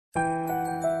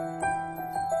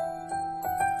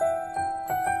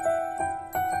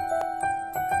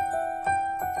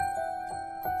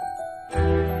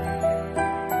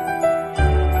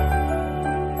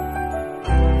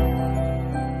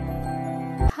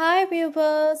Hi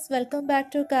viewers, welcome back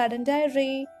to Garden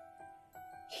Diary.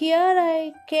 Here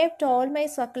I kept all my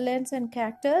succulents and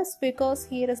cactus because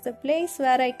here is the place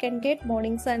where I can get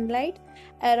morning sunlight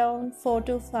around 4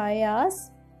 to 5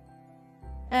 hours.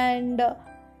 And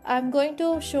I'm going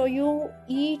to show you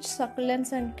each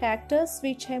succulents and cactus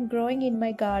which I'm growing in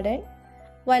my garden.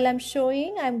 While I'm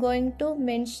showing, I'm going to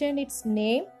mention its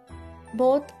name,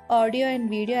 both audio and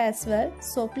video as well.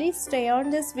 So please stay on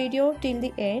this video till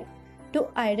the end to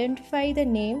identify the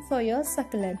name for your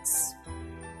succulents.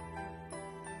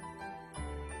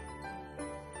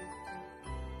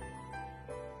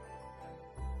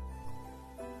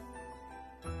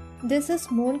 This is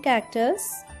moon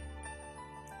cactus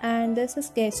and this is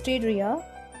Gastidria.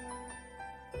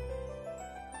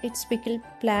 It's pickled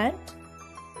plant.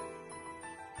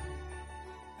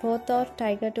 Both are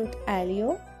tiger tooth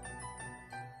aloe.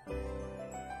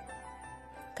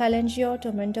 Calangio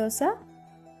tomentosa.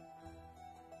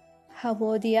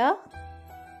 Havodia,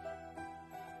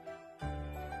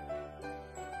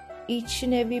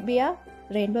 Echinevibia,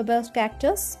 rainbow burst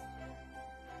cactus,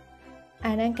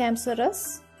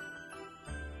 Anancamcerus,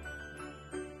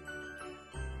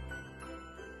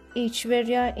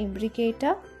 Echeveria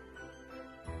imbricata,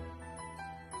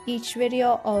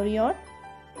 Echeveria orion,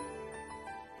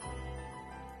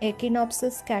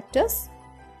 Echinopsis cactus,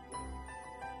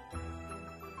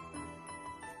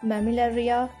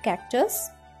 Mammillaria cactus,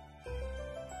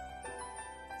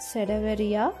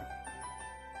 Sedaveria,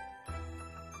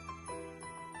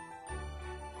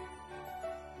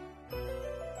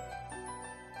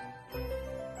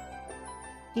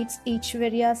 it's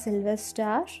Echeveria silver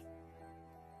star,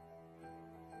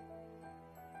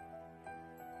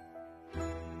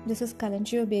 this is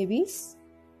Calangio babies,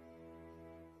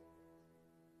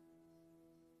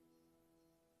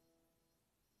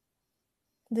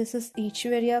 this is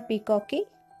Echeveria peacocki,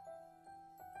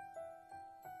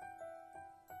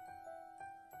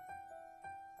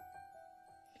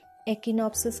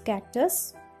 Echinopsis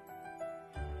cactus.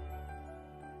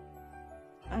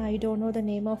 I don't know the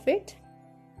name of it.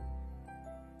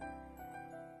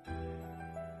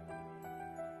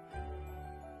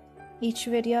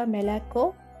 Echeveria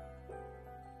melaco.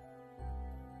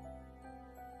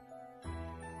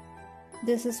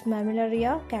 This is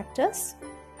Mammillaria cactus.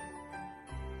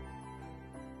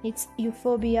 It's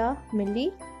Euphorbia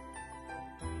milli.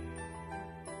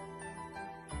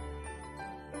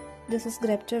 This is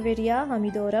Greptoveria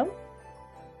humidorum.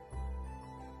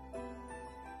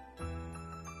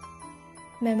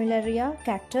 Mammillaria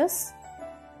cactus.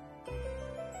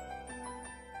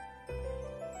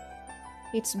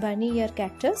 It's bunny ear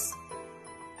cactus.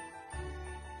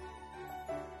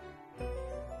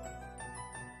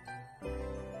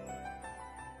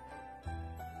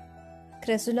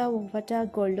 Cresula ovata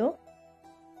goldo.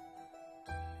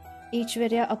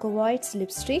 Echeveria aquavoids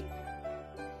lipstick.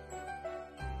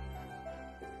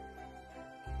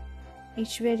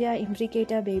 Echeveria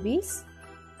imbricata babies.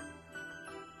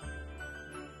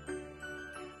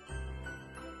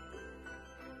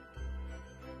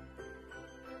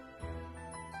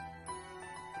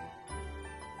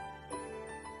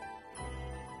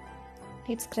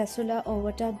 It's Cresula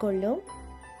ovata goldum.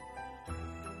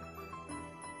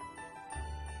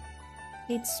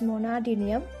 It's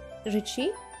Monardinium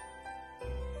ritchie.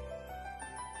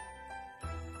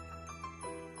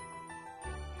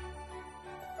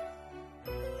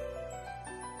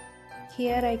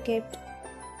 Here I kept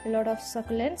a lot of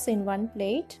succulents in one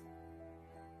plate.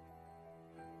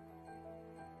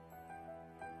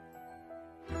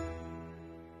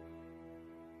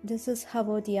 This is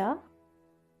Havodia.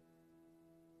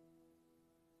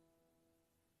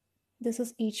 This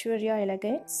is Echeveria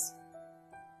elegans.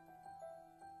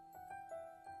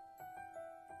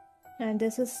 And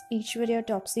this is Echeveria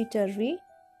topsy-turvy.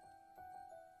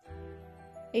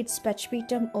 It's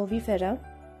Pachpetum oviferum.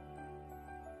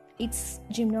 It's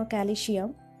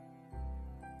Gymnocalcium.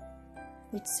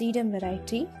 It's sedum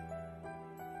variety.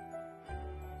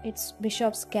 It's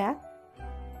Bishop's cap.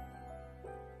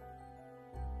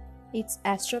 It's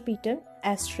Astropetum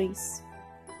astris.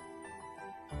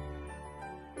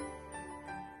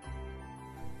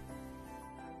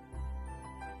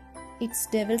 It's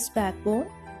Devil's backbone.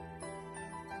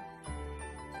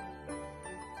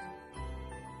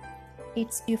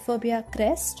 It's Euphorbia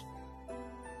crest.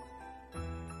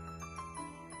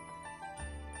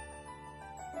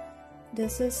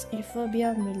 This is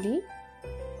Euphorbia milli.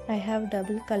 I have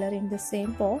double color in the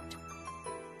same pot.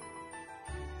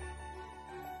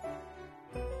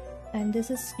 And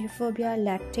this is Euphorbia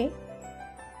lactea.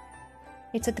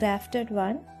 It's a grafted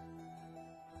one.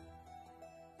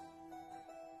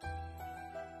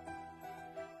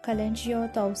 Calendula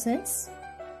thousands.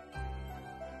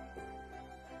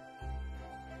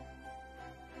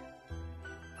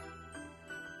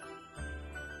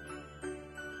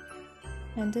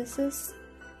 And this is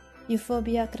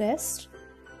Euphorbia crest.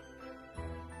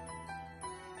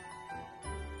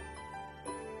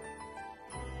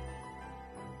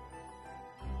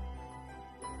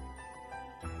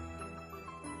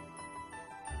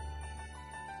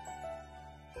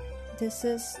 This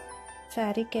is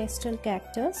Fairy Castle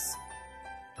Cactus.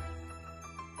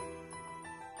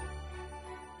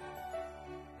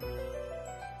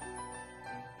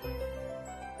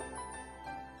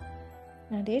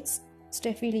 And it's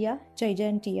Staphylia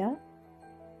gigantea.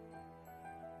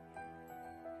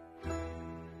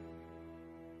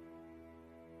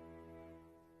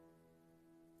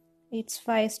 It's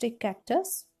fire-stick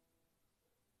cactus.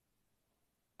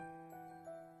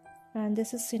 And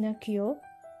this is Sinacchio.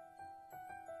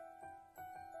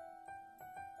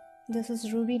 This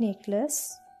is ruby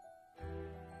necklace.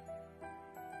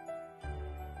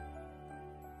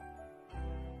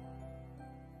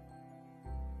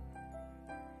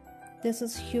 This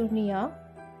is Hurnia.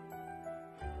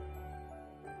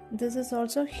 This is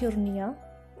also Hurnia.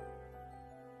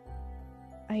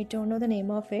 I don't know the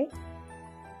name of it.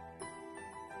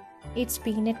 It's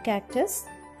peanut cactus.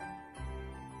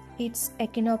 It's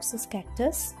Echinopsis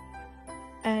cactus.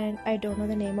 And I don't know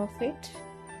the name of it.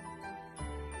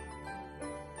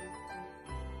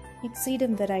 It's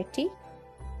sedum variety.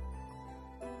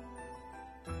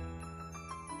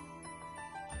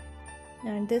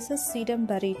 And this is sedum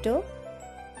burrito.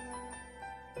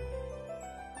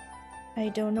 I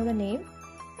don't know the name.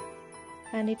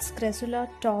 And it's Cresula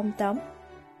tom thumb.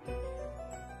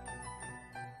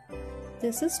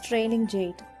 This is trailing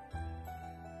jade.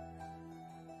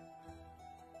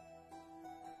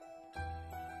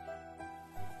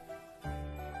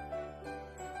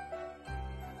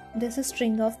 This is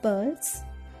string of pearls.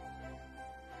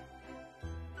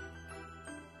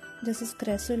 This is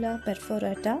Cresula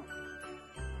perforata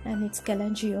and it's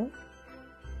Calangio.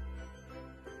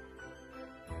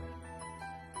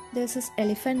 This is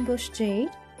elephant bush jade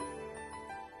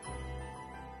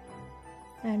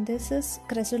and this is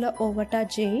Cresula ovata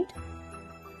jade.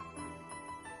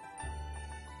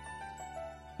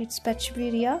 It's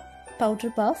Pachiveria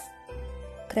powder puff,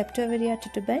 Cryptoveria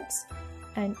titubens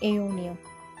and Aeonium.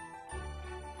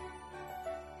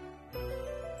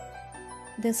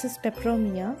 This is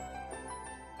Peperomia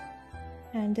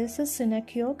and this is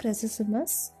Sinacchio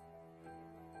crassissimus.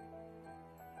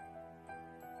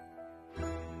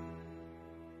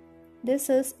 This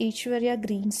is Echeveria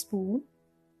green spoon.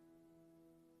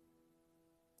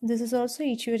 This is also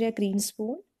Echeveria green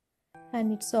spoon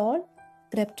and it's all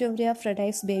Cryptoveria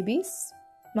fredice babies.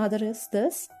 Mother is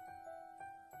this.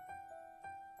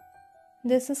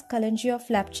 This is Calangio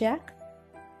flapjack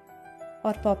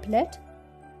or poplet.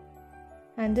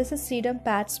 And this is sedum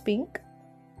pats pink.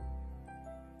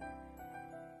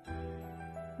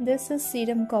 This is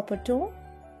sedum copper tone.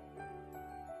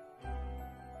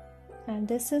 And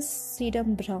this is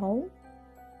sedum brown.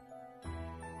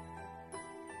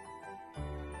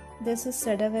 This is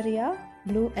Sedaveria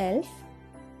blue elf.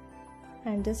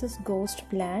 And this is ghost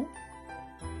plant.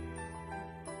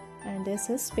 And this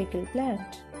is pickle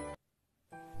plant.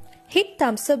 Hit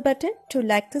thumbs up button to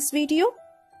like this video.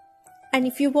 And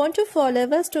if you want to follow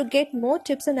us to get more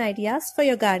tips and ideas for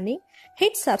your gardening,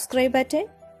 hit subscribe button.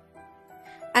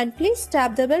 And please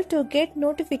tap the bell to get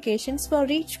notifications for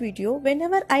each video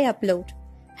whenever I upload.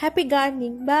 Happy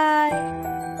gardening!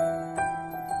 Bye!